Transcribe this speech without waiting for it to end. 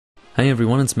Hey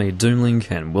everyone, it's me, Doomlink,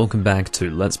 and welcome back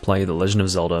to Let's Play The Legend of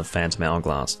Zelda Phantom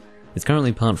Hourglass. It's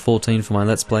currently part 14 for my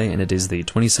Let's Play, and it is the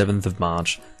 27th of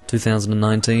March,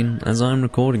 2019, as I'm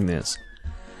recording this.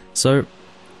 So,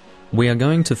 we are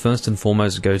going to first and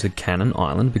foremost go to Cannon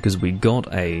Island, because we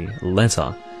got a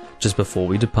letter just before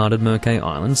we departed Merkay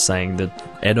Island saying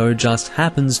that Edo just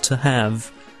happens to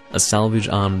have a salvage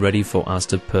arm ready for us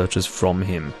to purchase from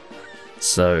him.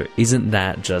 So, isn't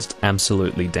that just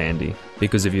absolutely dandy?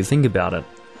 Because if you think about it,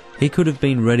 he could have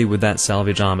been ready with that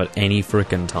salvage arm at any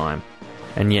frickin' time,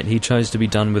 and yet he chose to be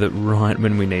done with it right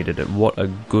when we needed it. What a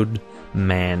good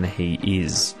man he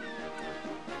is.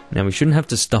 Now, we shouldn't have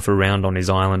to stuff around on his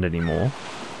island anymore,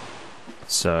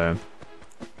 so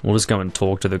we'll just go and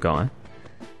talk to the guy.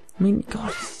 I mean,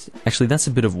 God, actually that's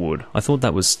a bit of wood. I thought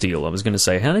that was steel. I was going to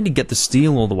say, how did he get the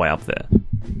steel all the way up there?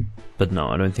 But no,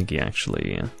 I don't think he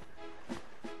actually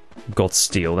got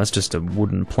steel. That's just a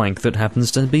wooden plank that happens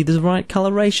to be the right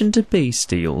coloration to be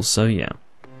steel, so yeah.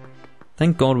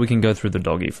 Thank God we can go through the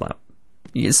doggy flap.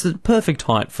 It's the perfect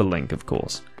height for Link, of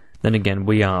course. Then again,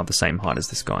 we are the same height as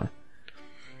this guy.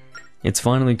 It's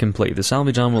finally complete. The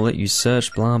salvage arm will let you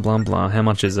search, blah blah blah. How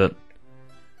much is it?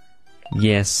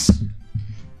 Yes.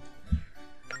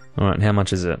 Alright, how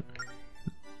much is it?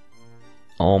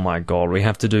 Oh my God, we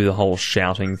have to do the whole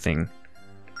shouting thing.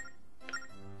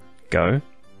 Go.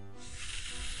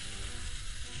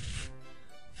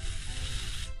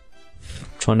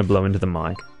 Trying to blow into the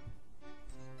mic.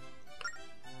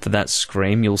 For that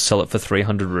scream, you'll sell it for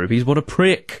 300 rupees? What a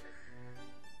prick!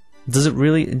 Does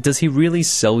he really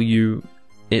sell you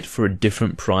it for a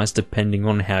different price depending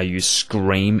on how you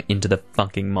scream into the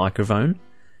fucking microphone?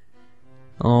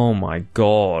 Oh my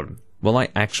God. Will I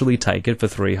actually take it for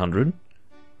 300?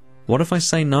 What if I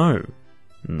say no?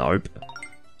 Nope.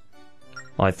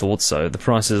 I thought so. The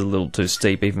price is a little too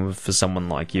steep even for someone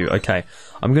like you. Okay,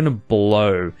 I'm gonna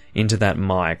blow into that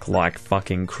mic like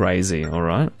fucking crazy,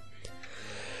 alright?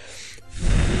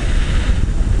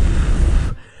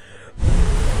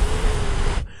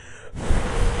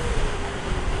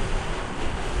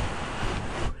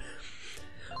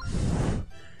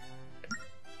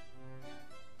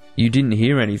 You didn't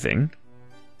hear anything?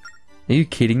 Are you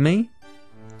kidding me?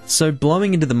 So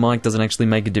blowing into the mic doesn't actually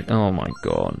make a difference. Oh my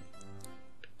God.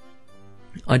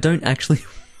 I don't actually...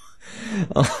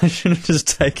 Oh, I should have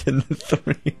just taken the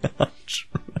 300.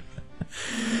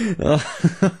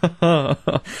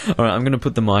 Alright, I'm going to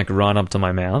put the mic right up to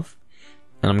my mouth.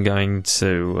 And I'm going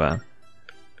to...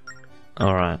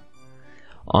 Alright.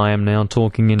 I am now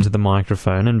talking into the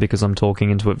microphone, and because I'm talking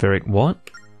into it very... What?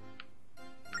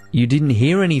 You didn't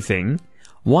hear anything?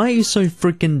 Why are you so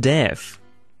freaking deaf?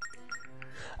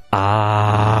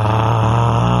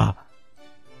 Ah!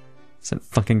 Is that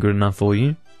fucking good enough for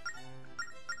you?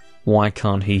 Why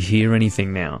can't he hear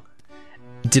anything now?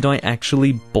 Did I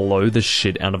actually blow the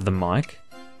shit out of the mic?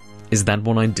 Is that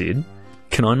what I did?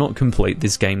 Can I not complete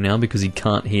this game now because he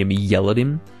can't hear me yell at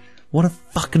him? What a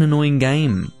fucking annoying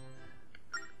game.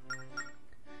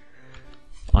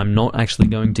 I'm not actually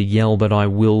going to yell, but I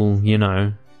will, you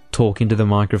know, talk into the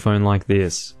microphone like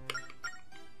this.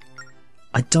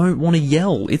 I don't want to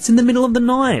yell. It's in the middle of the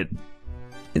night.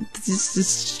 It's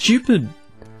stupid.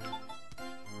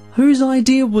 Whose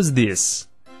idea was this?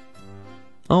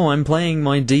 Oh, I'm playing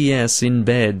my DS in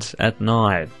bed at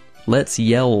night. Let's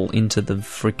yell into the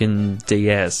frickin'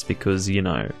 DS because, you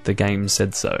know, the game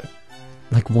said so.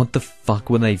 Like, what the fuck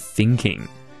were they thinking?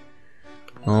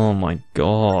 Oh my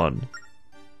God.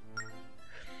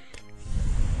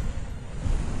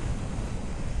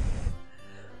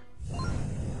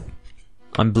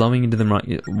 I'm blowing into the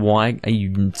mic. Why are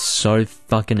you so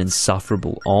fucking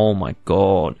insufferable? Oh my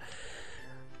God.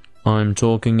 I'm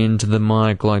talking into the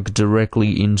mic, like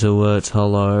directly into it.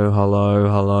 Hello, hello,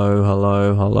 hello,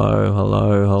 hello, hello,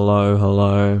 hello, hello,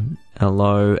 hello.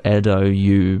 Hello, Edo,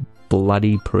 you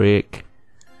bloody prick.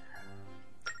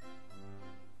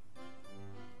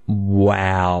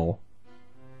 Wow.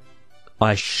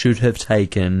 I should have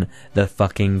taken the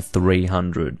fucking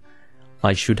 300.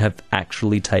 I should have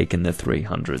actually taken the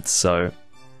 300, so...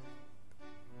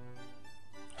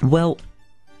 Well...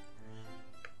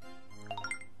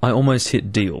 I almost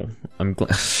hit deal. I'm glad...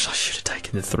 I should have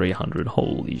taken the 300,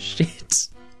 holy shit.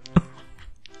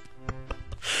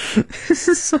 This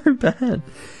is so bad.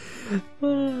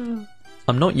 I'm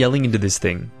not yelling into this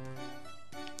thing.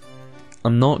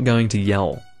 I'm not going to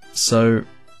yell, so...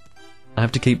 I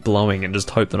have to keep blowing and just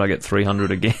hope that I get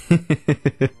 300 again.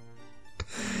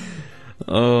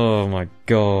 Oh my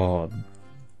God.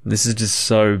 This is just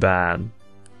so bad.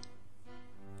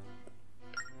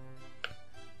 I'm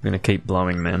gonna keep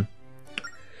blowing, man.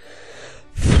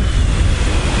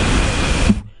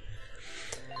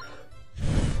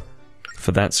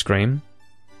 for that scream.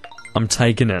 I'm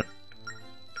taking it.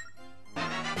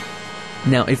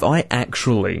 Now, if I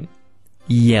actually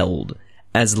yelled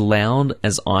as loud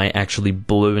as I actually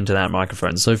blew into that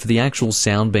microphone, so for the actual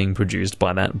sound being produced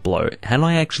by that blow, had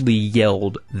I actually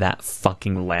yelled that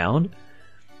fucking loud,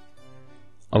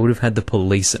 I would have had the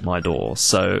police at my door,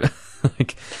 so...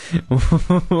 like,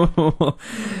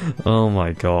 oh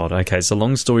my god. Okay, so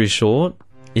long story short,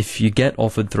 if you get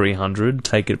offered 300,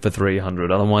 take it for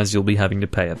 300, otherwise you'll be having to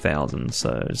pay 1,000,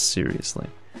 so seriously.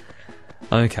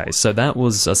 Okay, so that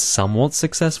was a somewhat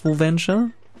successful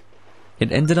venture.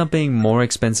 It ended up being more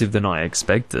expensive than I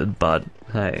expected, but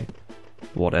hey,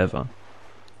 whatever.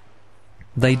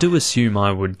 They do assume,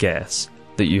 I would guess,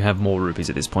 that you have more rupees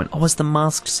at this point. Oh, it's the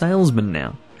masked salesman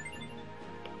now.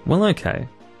 Well, okay.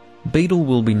 Beetle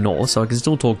will be north, so I can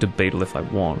still talk to Beetle if I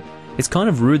want. It's kind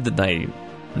of rude that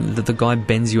the guy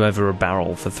bends you over a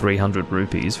barrel for 300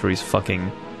 rupees for his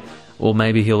fucking... Or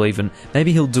maybe he'll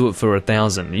do it for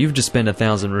 1,000. You've just spent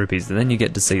 1,000 rupees, and then you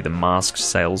get to see the masked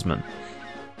salesman.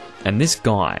 And this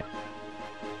guy,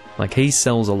 like, he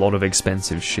sells a lot of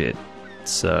expensive shit.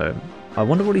 So, I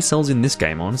wonder what he sells in this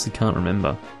game. I honestly can't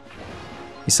remember.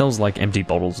 He sells, like, empty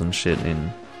bottles and shit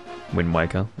in Wind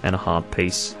Waker, and a heart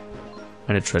piece,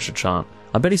 and a treasure chart.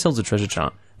 I bet he sells a treasure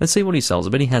chart. Let's see what he sells. I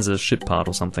bet he has a ship part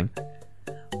or something.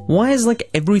 Why is, like,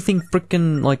 everything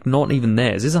frickin', like, not even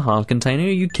there? Is this a heart container? Are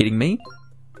you kidding me?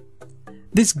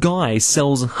 This guy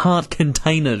sells heart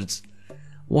containers.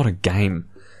 What a game.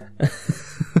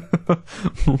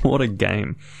 What a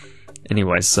game.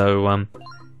 Anyway, so,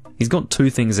 he's got 2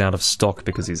 things out of stock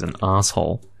because he's an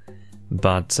asshole.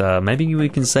 But, maybe we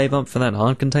can save up for that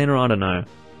heart container? I don't know.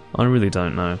 I really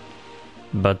don't know.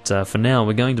 But, for now,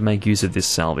 we're going to make use of this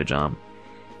salvage arm.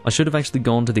 I should have actually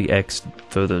gone to the X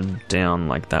further down,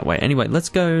 like that way. Anyway, let's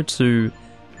go to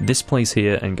this place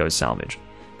here and go salvage.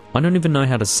 I don't even know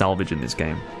how to salvage in this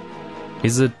game.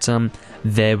 Is it,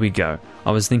 there we go.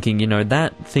 I was thinking, you know,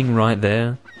 that thing right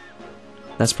there,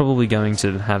 that's probably going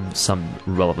to have some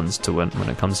relevance to it when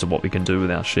it comes to what we can do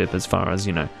with our ship as far as,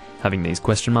 you know, having these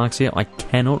question marks here. I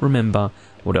cannot remember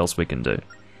what else we can do.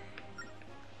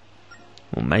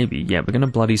 Well, maybe, yeah, we're going to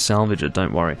bloody salvage it,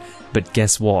 don't worry. But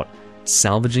guess what?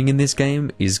 Salvaging in this game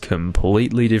is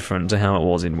completely different to how it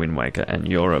was in Wind Waker, and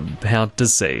you're about to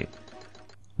see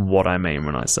what I mean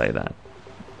when I say that.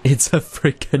 It's a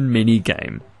freaking mini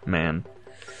game, man.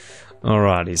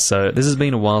 Alrighty, so this has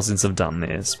been a while since I've done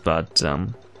this, but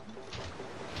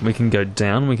we can go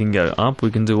down, we can go up,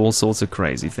 we can do all sorts of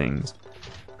crazy things.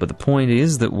 But the point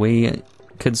is that we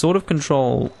can sort of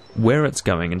control where it's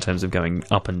going in terms of going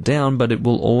up and down, but it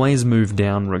will always move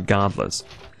down regardless.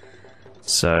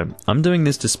 So, I'm doing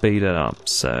this to speed it up,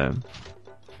 so...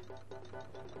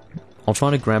 I'll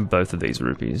try to grab both of these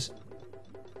rupees.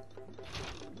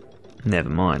 Never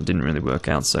mind, didn't really work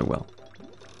out so well.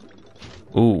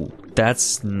 Ooh,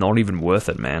 that's not even worth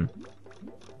it, man.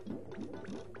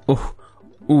 Ooh,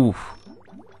 ooh.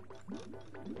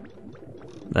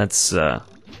 That's, that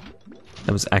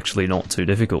was actually not too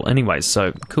difficult. Anyway,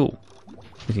 so, cool.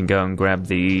 We can go and grab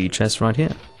the chest right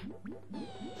here.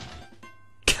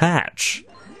 Catch!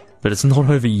 But it's not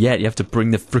over yet, you have to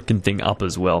bring the frickin' thing up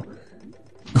as well.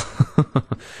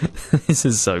 This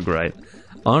is so great.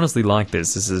 I honestly like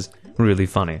this is really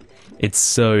funny. It's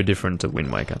so different to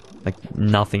Wind Waker. Like,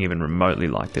 nothing even remotely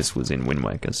like this was in Wind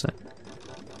Waker, so...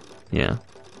 yeah.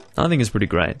 I think it's pretty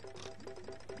great.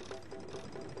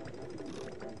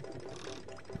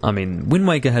 I mean, Wind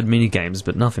Waker had mini-games,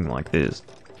 but nothing like this.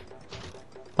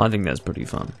 I think that's pretty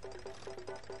fun.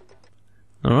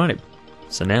 Alrighty.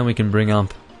 So now we can bring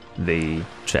up the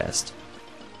chest.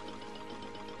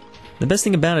 The best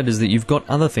thing about it is that you've got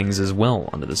other things as well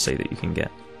under the sea that you can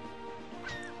get.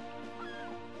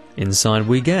 Inside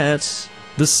we get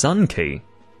the sun key.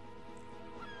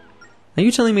 Are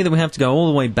you telling me that we have to go all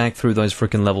the way back through those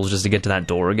frickin' levels just to get to that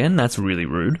door again? That's really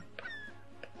rude.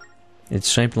 It's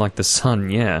shaped like the sun,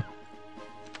 yeah.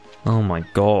 Oh my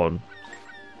god.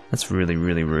 That's really,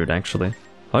 really rude, actually.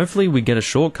 Hopefully we get a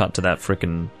shortcut to that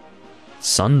frickin'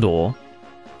 sun door.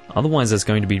 Otherwise that's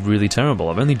going to be really terrible.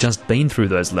 I've only just been through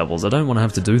those levels. I don't want to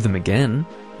have to do them again.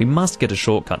 We must get a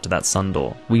shortcut to that sun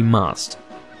door. We must.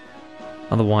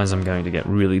 Otherwise I'm going to get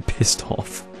really pissed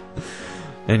off.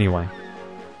 Anyway.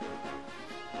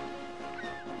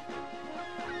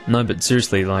 No, but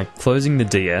seriously, like, closing the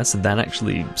DS, that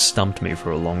actually stumped me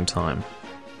for a long time.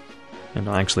 And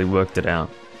I actually worked it out.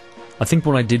 I think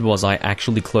what I did was I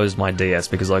actually closed my DS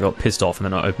because I got pissed off and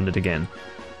then I opened it again.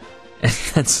 And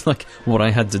that's like what I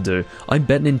had to do. I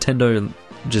bet Nintendo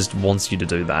just wants you to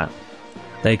do that.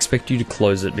 They expect you to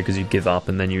close it because you give up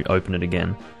and then you open it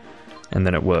again. And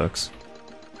then it works.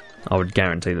 I would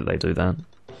guarantee that they do that.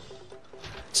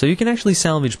 So you can actually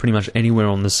salvage pretty much anywhere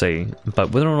on the sea,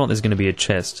 but whether or not there's going to be a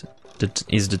chest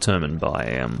is determined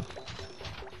by,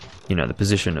 you know, the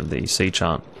position of the sea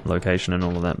chart, location and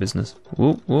all of that business.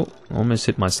 Whoop, whoop, almost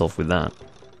hit myself with that.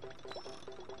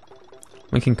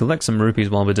 We can collect some rupees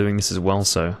while we're doing this as well,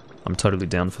 so I'm totally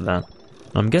down for that.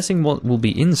 I'm guessing what will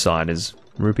be inside is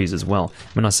rupees as well.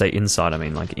 When I say inside, I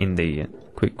mean like in the...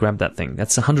 quick, grab that thing.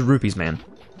 That's 100 rupees, man.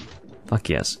 Fuck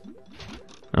yes.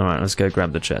 Alright, let's go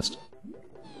grab the chest.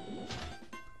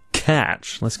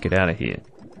 Catch! Let's get out of here.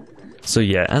 So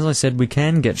yeah, as I said, we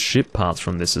can get ship parts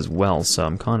from this as well, so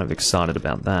I'm kind of excited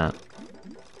about that.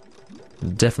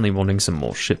 Definitely wanting some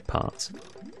more ship parts.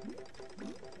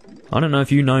 I don't know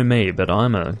if you know me, but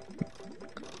I'm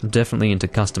definitely into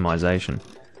customization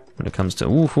when it comes to...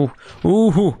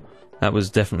 Ooh, that was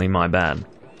definitely my bad.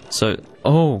 So,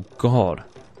 oh god.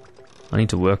 I need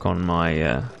to work on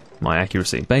my my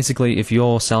accuracy. Basically, if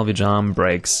your salvage arm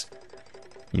breaks,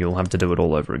 you'll have to do it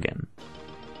all over again.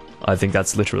 I think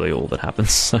that's literally all that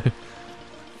happens, so...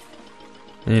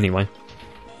 Anyway.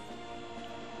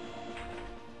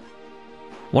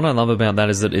 What I love about that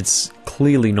is that it's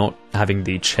clearly not having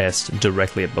the chest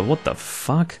directly... But what the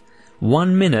fuck?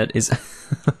 1 minute is...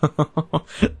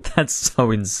 That's so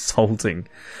insulting.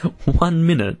 1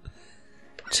 minute?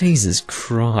 Jesus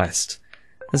Christ.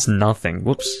 That's nothing.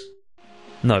 Whoops.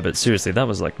 No, but seriously, that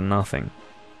was like nothing.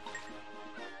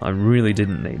 I really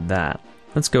didn't need that.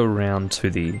 Let's go around to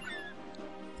the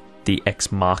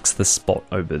X marks the spot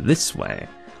over this way.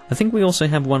 I think we also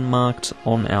have one marked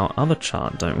on our other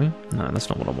chart, don't we? No, that's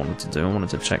not what I wanted to do. I wanted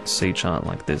to check C chart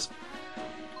like this.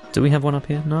 Do we have one up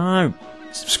here? No!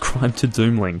 Subscribe to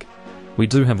Doomlink. We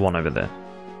do have one over there.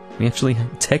 We actually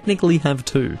technically have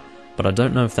two, but I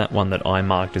don't know if that one that I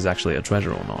marked is actually a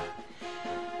treasure or not.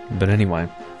 But anyway.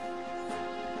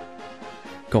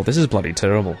 God, this is bloody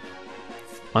terrible.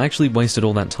 I actually wasted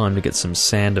all that time to get some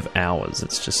Sand of Hours.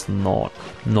 It's just not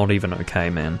even okay,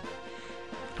 man.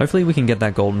 Hopefully we can get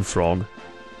that golden frog.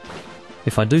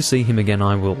 If I do see him again,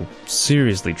 I will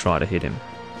seriously try to hit him.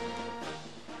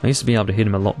 I used to be able to hit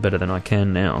him a lot better than I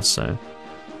can now, so...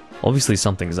 Obviously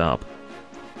something's up.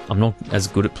 I'm not as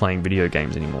good at playing video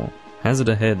games anymore. Hazard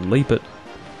ahead, leap it.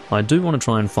 I do want to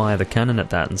try and fire the cannon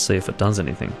at that and see if it does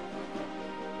anything.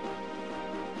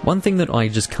 One thing that I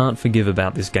just can't forgive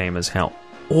about this game is how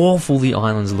awful the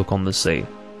islands look on the sea.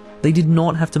 They did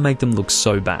not have to make them look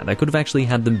so bad. They could have actually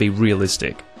had them be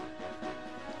realistic.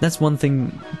 That's one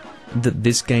thing that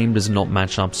this game does not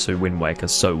match up to Wind Waker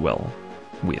so well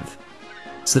with.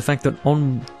 It's the fact that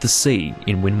on the sea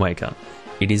in Wind Waker,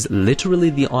 it is literally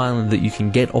the island that you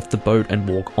can get off the boat and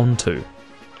walk onto.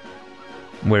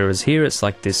 Whereas here it's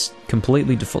like this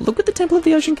completely deformed... Look at the Temple of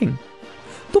the Ocean King!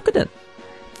 Look at it!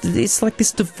 It's like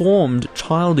this deformed,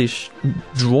 childish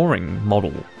drawing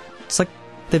model. It's like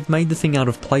they've made the thing out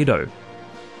of Play-Doh.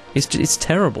 It's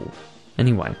terrible.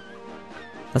 Anyway,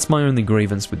 that's my only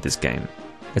grievance with this game.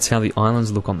 It's how the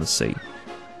islands look on the sea.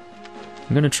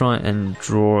 I'm going to try and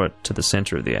draw it to the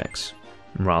center of the X,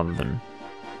 rather than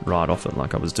right off it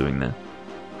like I was doing there.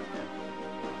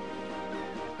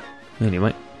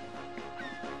 Anyway.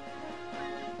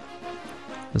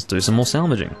 Let's do some more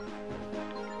salvaging.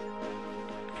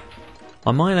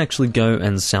 I might actually go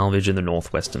and salvage in the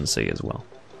Northwestern Sea as well.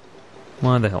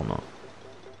 Why the hell not?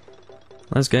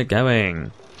 Let's get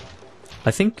going. I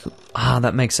think...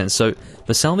 that makes sense. So,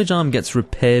 the salvage arm gets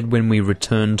repaired when we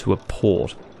return to a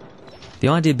port. The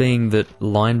idea being that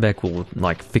Linebeck will,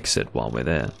 like, fix it while we're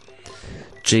there.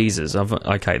 Jesus,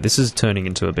 okay, this is turning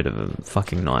into a bit of a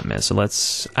fucking nightmare, so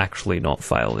let's actually not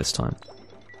fail this time.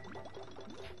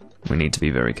 We need to be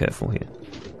very careful here.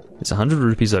 There's 100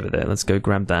 rupees over there. Let's go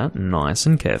grab that nice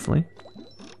and carefully.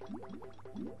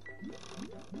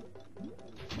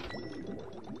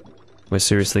 We're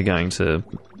seriously going to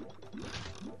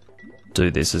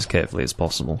do this as carefully as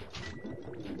possible.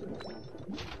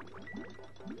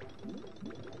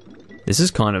 This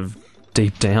is kind of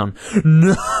deep down.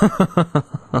 No!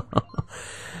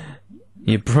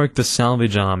 You broke the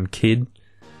salvage arm, kid.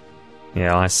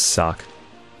 Yeah, I suck.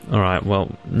 Alright,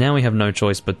 well, now we have no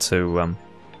choice but to,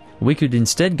 we could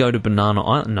instead go to Banana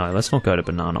Island. No, let's not go to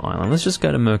Banana Island. Let's just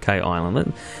go to Murkay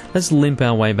Island. Let's limp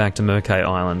our way back to Murkay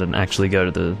Island and actually go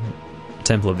to the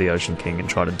Temple of the Ocean King and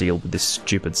try to deal with this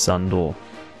stupid sun door.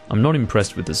 I'm not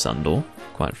impressed with the sun door,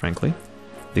 quite frankly,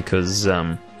 because,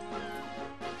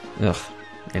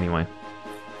 anyway.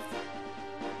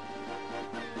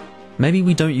 Maybe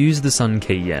we don't use the sun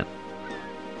key yet.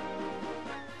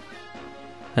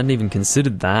 Hadn't even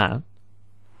considered that.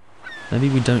 Maybe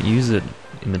we don't use it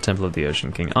in the Temple of the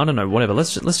Ocean King. I don't know, whatever.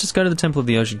 Let's just go to the Temple of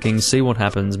the Ocean King, see what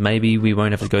happens. Maybe we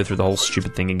won't have to go through the whole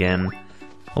stupid thing again.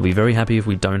 I'll be very happy if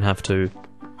we don't have to.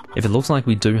 If it looks like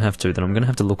we do have to, then I'm going to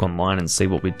have to look online and see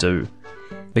what we do.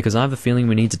 Because I have a feeling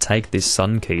we need to take this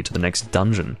sun key to the next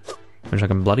dungeon, which I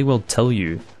can bloody well tell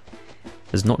you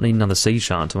does not need another sea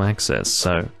shard to access,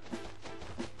 so...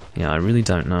 yeah, I really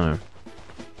don't know.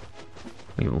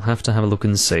 We will have to have a look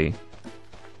and see.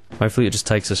 Hopefully it just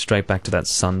takes us straight back to that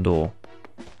sun door.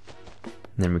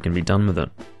 And then we can be done with it.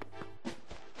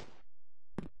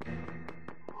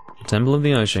 Temple of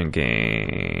the Ocean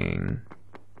King.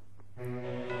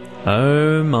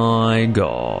 Oh my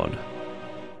god.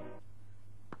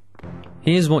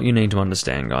 Here's what you need to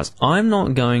understand, guys. I'm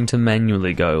not going to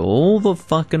manually go all the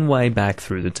fucking way back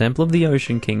through the Temple of the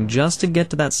Ocean King just to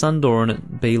get to that sun door and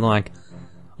it be like,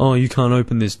 oh, you can't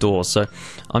open this door. So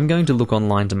I'm going to look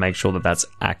online to make sure that that's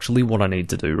actually what I need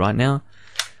to do right now.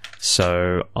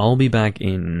 So I'll be back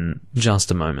in just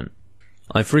a moment.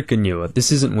 I freaking knew it.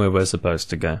 This isn't where we're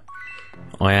supposed to go.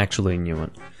 I actually knew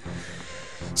it.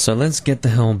 So let's get the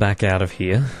hell back out of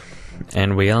here.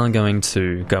 And we are going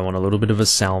to go on a little bit of a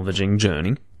salvaging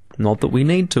journey. Not that we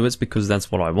need to, it's because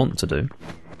that's what I want to do.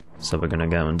 So we're going to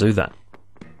go and do that.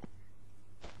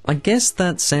 I guess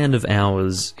that sand of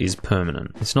hours is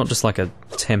permanent. It's not just like a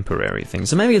temporary thing.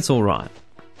 So maybe it's alright.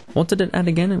 What did it add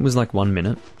again? It was like 1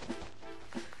 minute.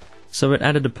 So it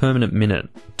added a permanent minute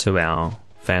to our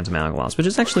Phantom Hourglass, which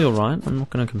is actually alright. I'm not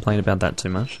going to complain about that too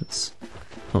much. It's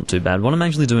not too bad. What I'm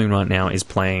actually doing right now is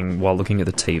playing while looking at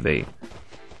the TV,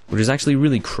 which is actually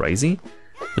really crazy.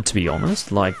 But to be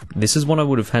honest, like, this is what I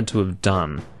would have had to have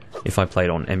done if I played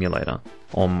on emulator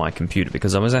on my computer,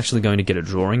 because I was actually going to get a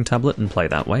drawing tablet and play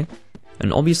that way.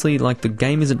 And obviously, like, the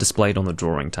game isn't displayed on the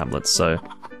drawing tablet, so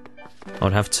I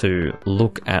would have to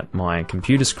look at my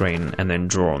computer screen and then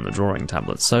draw on the drawing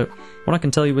tablet. So what I can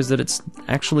tell you is that it's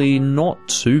actually not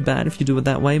too bad if you do it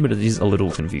that way, but it is a little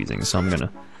confusing, so I'm going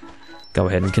to go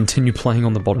ahead and continue playing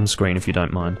on the bottom screen if you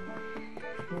don't mind.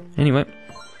 Anyway,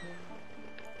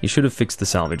 you should have fixed the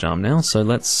salvage arm now, so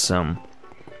let's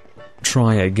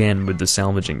try again with the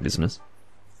salvaging business.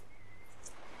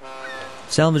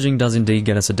 Salvaging does indeed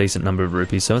get us a decent number of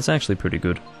rupees, so it's actually pretty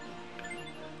good.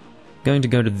 Going to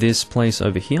go to this place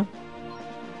over here,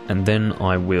 and then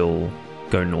I will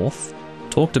go north,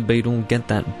 talk to Beetle, get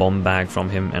that bomb bag from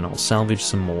him, and I'll salvage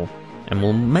some more. And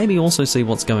we'll maybe also see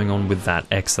what's going on with that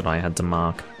X that I had to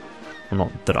mark. Well,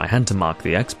 not that I had to mark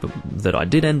the X, but that I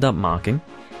did end up marking.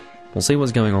 We'll see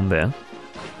what's going on there.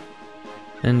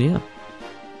 And yeah,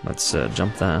 let's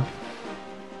jump there.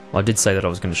 I did say that I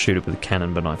was going to shoot it with a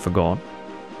cannon, but I forgot.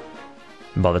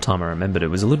 And by the time I remembered, it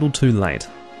was a little too late.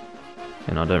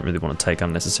 And I don't really want to take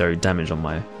unnecessary damage on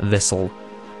my vessel.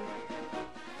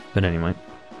 But anyway,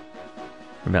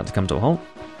 we're about to come to a halt.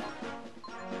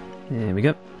 There we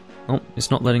go. Oh, it's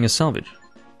not letting us salvage.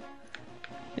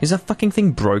 Is that fucking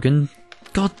thing broken?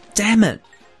 God damn it!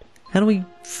 How do we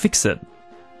fix it?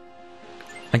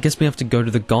 I guess we have to go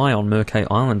to the guy on Merkay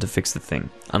Island to fix the thing.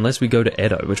 Unless we go to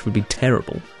Edo, which would be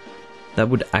terrible. That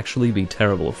would actually be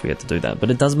terrible if we had to do that. But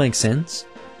it does make sense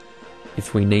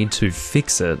if we need to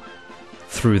fix it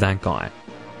through that guy.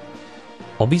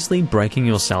 Obviously, breaking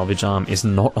your salvage arm is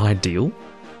not ideal.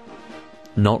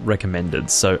 Not recommended,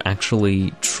 so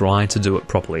actually try to do it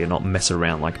properly and not mess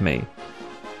around like me.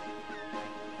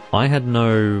 I had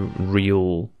no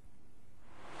real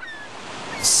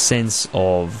sense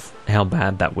of how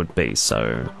bad that would be,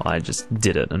 so I just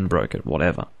did it and broke it,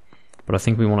 whatever. But I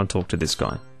think we want to talk to this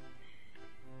guy.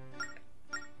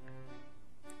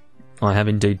 I have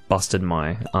indeed busted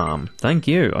my arm. Thank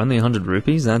you, only 100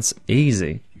 rupees? That's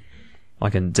easy. I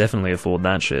can definitely afford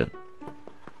that shit.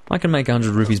 I can make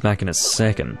 100 rupees back in a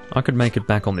second. I could make it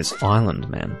back on this island,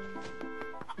 man.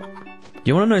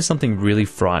 You want to know something really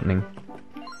frightening?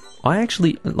 I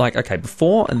actually, like, okay,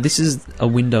 before, this is a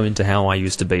window into how I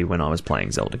used to be when I was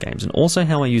playing Zelda games, and also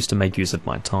how I used to make use of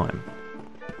my time.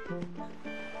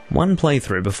 One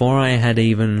playthrough before I had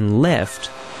even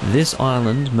left this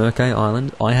island, Merkay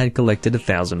Island, I had collected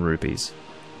 1,000 rupees.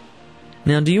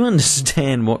 Now, do you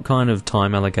understand what kind of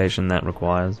time allocation that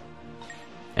requires?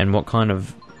 And what kind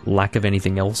of lack of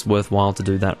anything else worthwhile to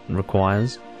do that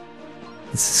requires?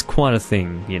 This is quite a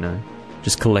thing, you know.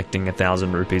 Just collecting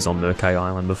 1,000 rupees on Merkay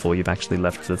Island before you've actually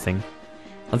left the thing.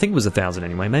 I think it was 1,000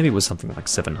 anyway, maybe it was something like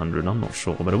 700, I'm not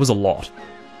sure, but it was a lot.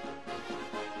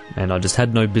 And I just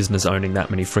had no business owning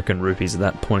that many frickin' rupees at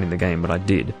that point in the game, but I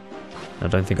did. I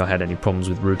don't think I had any problems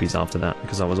with rupees after that,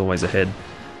 because I was always ahead.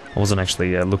 I wasn't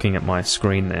actually looking at my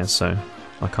screen there, so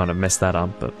I kind of messed that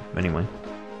up, but anyway.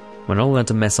 We're not allowed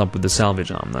to mess up with the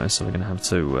salvage arm though, so we're going to have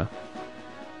to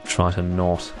try to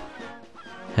not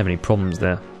have any problems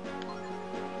there.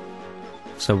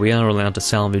 So we are allowed to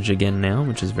salvage again now,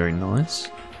 which is very nice.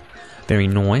 Very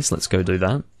nice, let's go do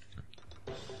that.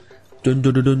 Dun,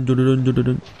 dun, dun, dun, dun, dun, dun,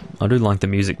 dun. I do like the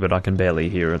music, but I can barely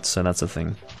hear it, so that's a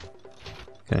thing.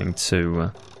 Going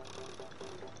to...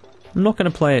 I'm not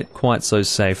going to play it quite so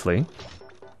safely,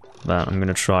 but I'm going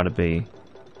to try to be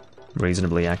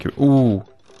reasonably accurate. Ooh,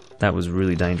 that was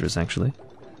really dangerous, actually.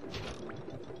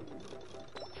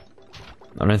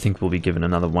 I don't think we'll be given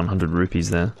another 100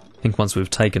 rupees there. I think once we've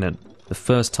taken it the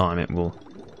first time, it will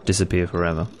disappear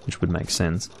forever, which would make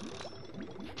sense.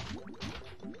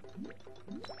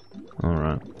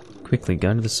 Alright, quickly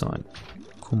go to the side.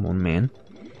 Come on, man.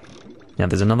 Now,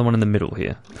 there's another one in the middle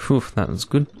here. Whew, that was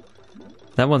good.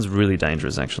 That one's really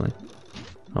dangerous, actually.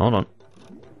 Hold on.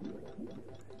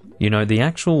 You know, the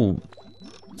actual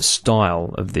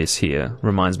style of this here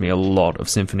reminds me a lot of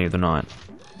Symphony of the Night.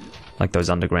 Like those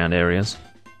underground areas.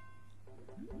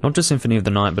 Not just Symphony of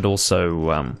the Night, but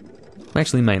also,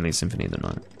 actually mainly Symphony of the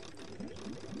Night.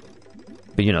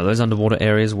 But you know, those underwater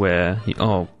areas where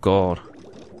oh god.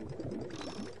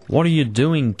 What are you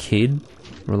doing, kid?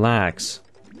 Relax.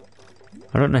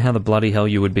 I don't know how the bloody hell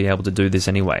you would be able to do this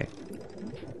anyway.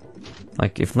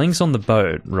 Like, if Link's on the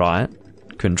boat, right,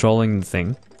 controlling the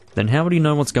thing, then how would he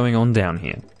know what's going on down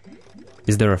here?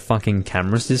 Is there a fucking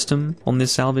camera system on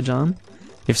this salvage arm?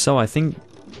 If so, I think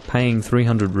paying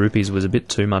 300 rupees was a bit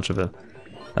too much of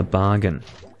a bargain.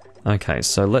 Okay,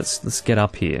 so let's get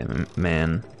up here,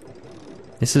 man.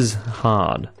 This is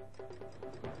hard.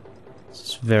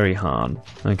 It's very hard.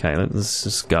 Okay, let's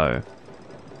just go.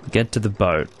 Get to the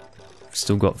boat.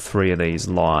 Still got 3 of these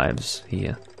lives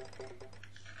here.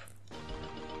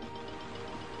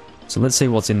 So let's see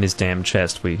what's in this damn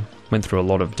chest. We went through a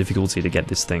lot of difficulty to get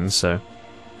this thing, so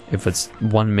if it's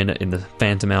 1 minute in the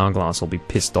Phantom Hourglass, I'll be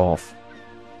pissed off.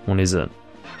 What is it?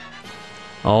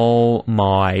 Oh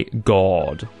my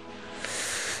god.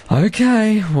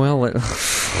 Okay, well,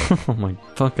 oh my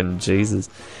fucking Jesus.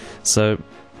 So,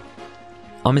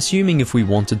 I'm assuming if we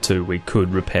wanted to, we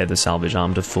could repair the salvage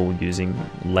arm to full using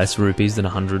less rupees than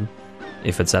 100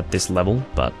 if it's at this level,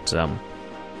 but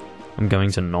I'm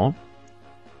going to not.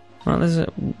 Well,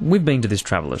 we've been to this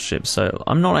traveller ship, so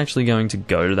I'm not actually going to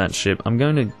go to that ship. I'm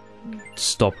going to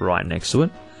stop right next to it.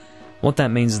 What that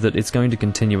means is that it's going to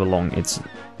continue along its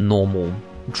normal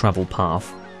travel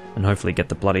path and hopefully get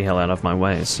the bloody hell out of my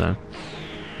way, so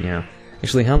yeah.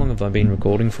 Actually, how long have I been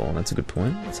recording for? That's a good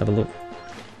point. Let's have a look.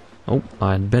 Oh,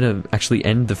 I'd better actually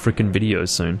end the frickin' video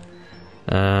soon.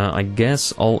 I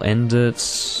guess I'll end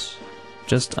it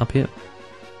just up here.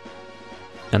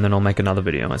 And then I'll make another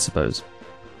video, I suppose.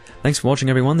 Thanks for watching,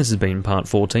 everyone. This has been part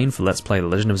 14 for Let's Play The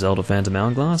Legend of Zelda Phantom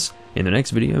Hourglass. In the next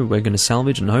video, we're going to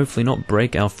salvage and hopefully not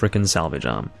break our frickin' salvage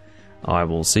arm. I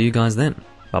will see you guys then.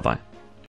 Bye-bye.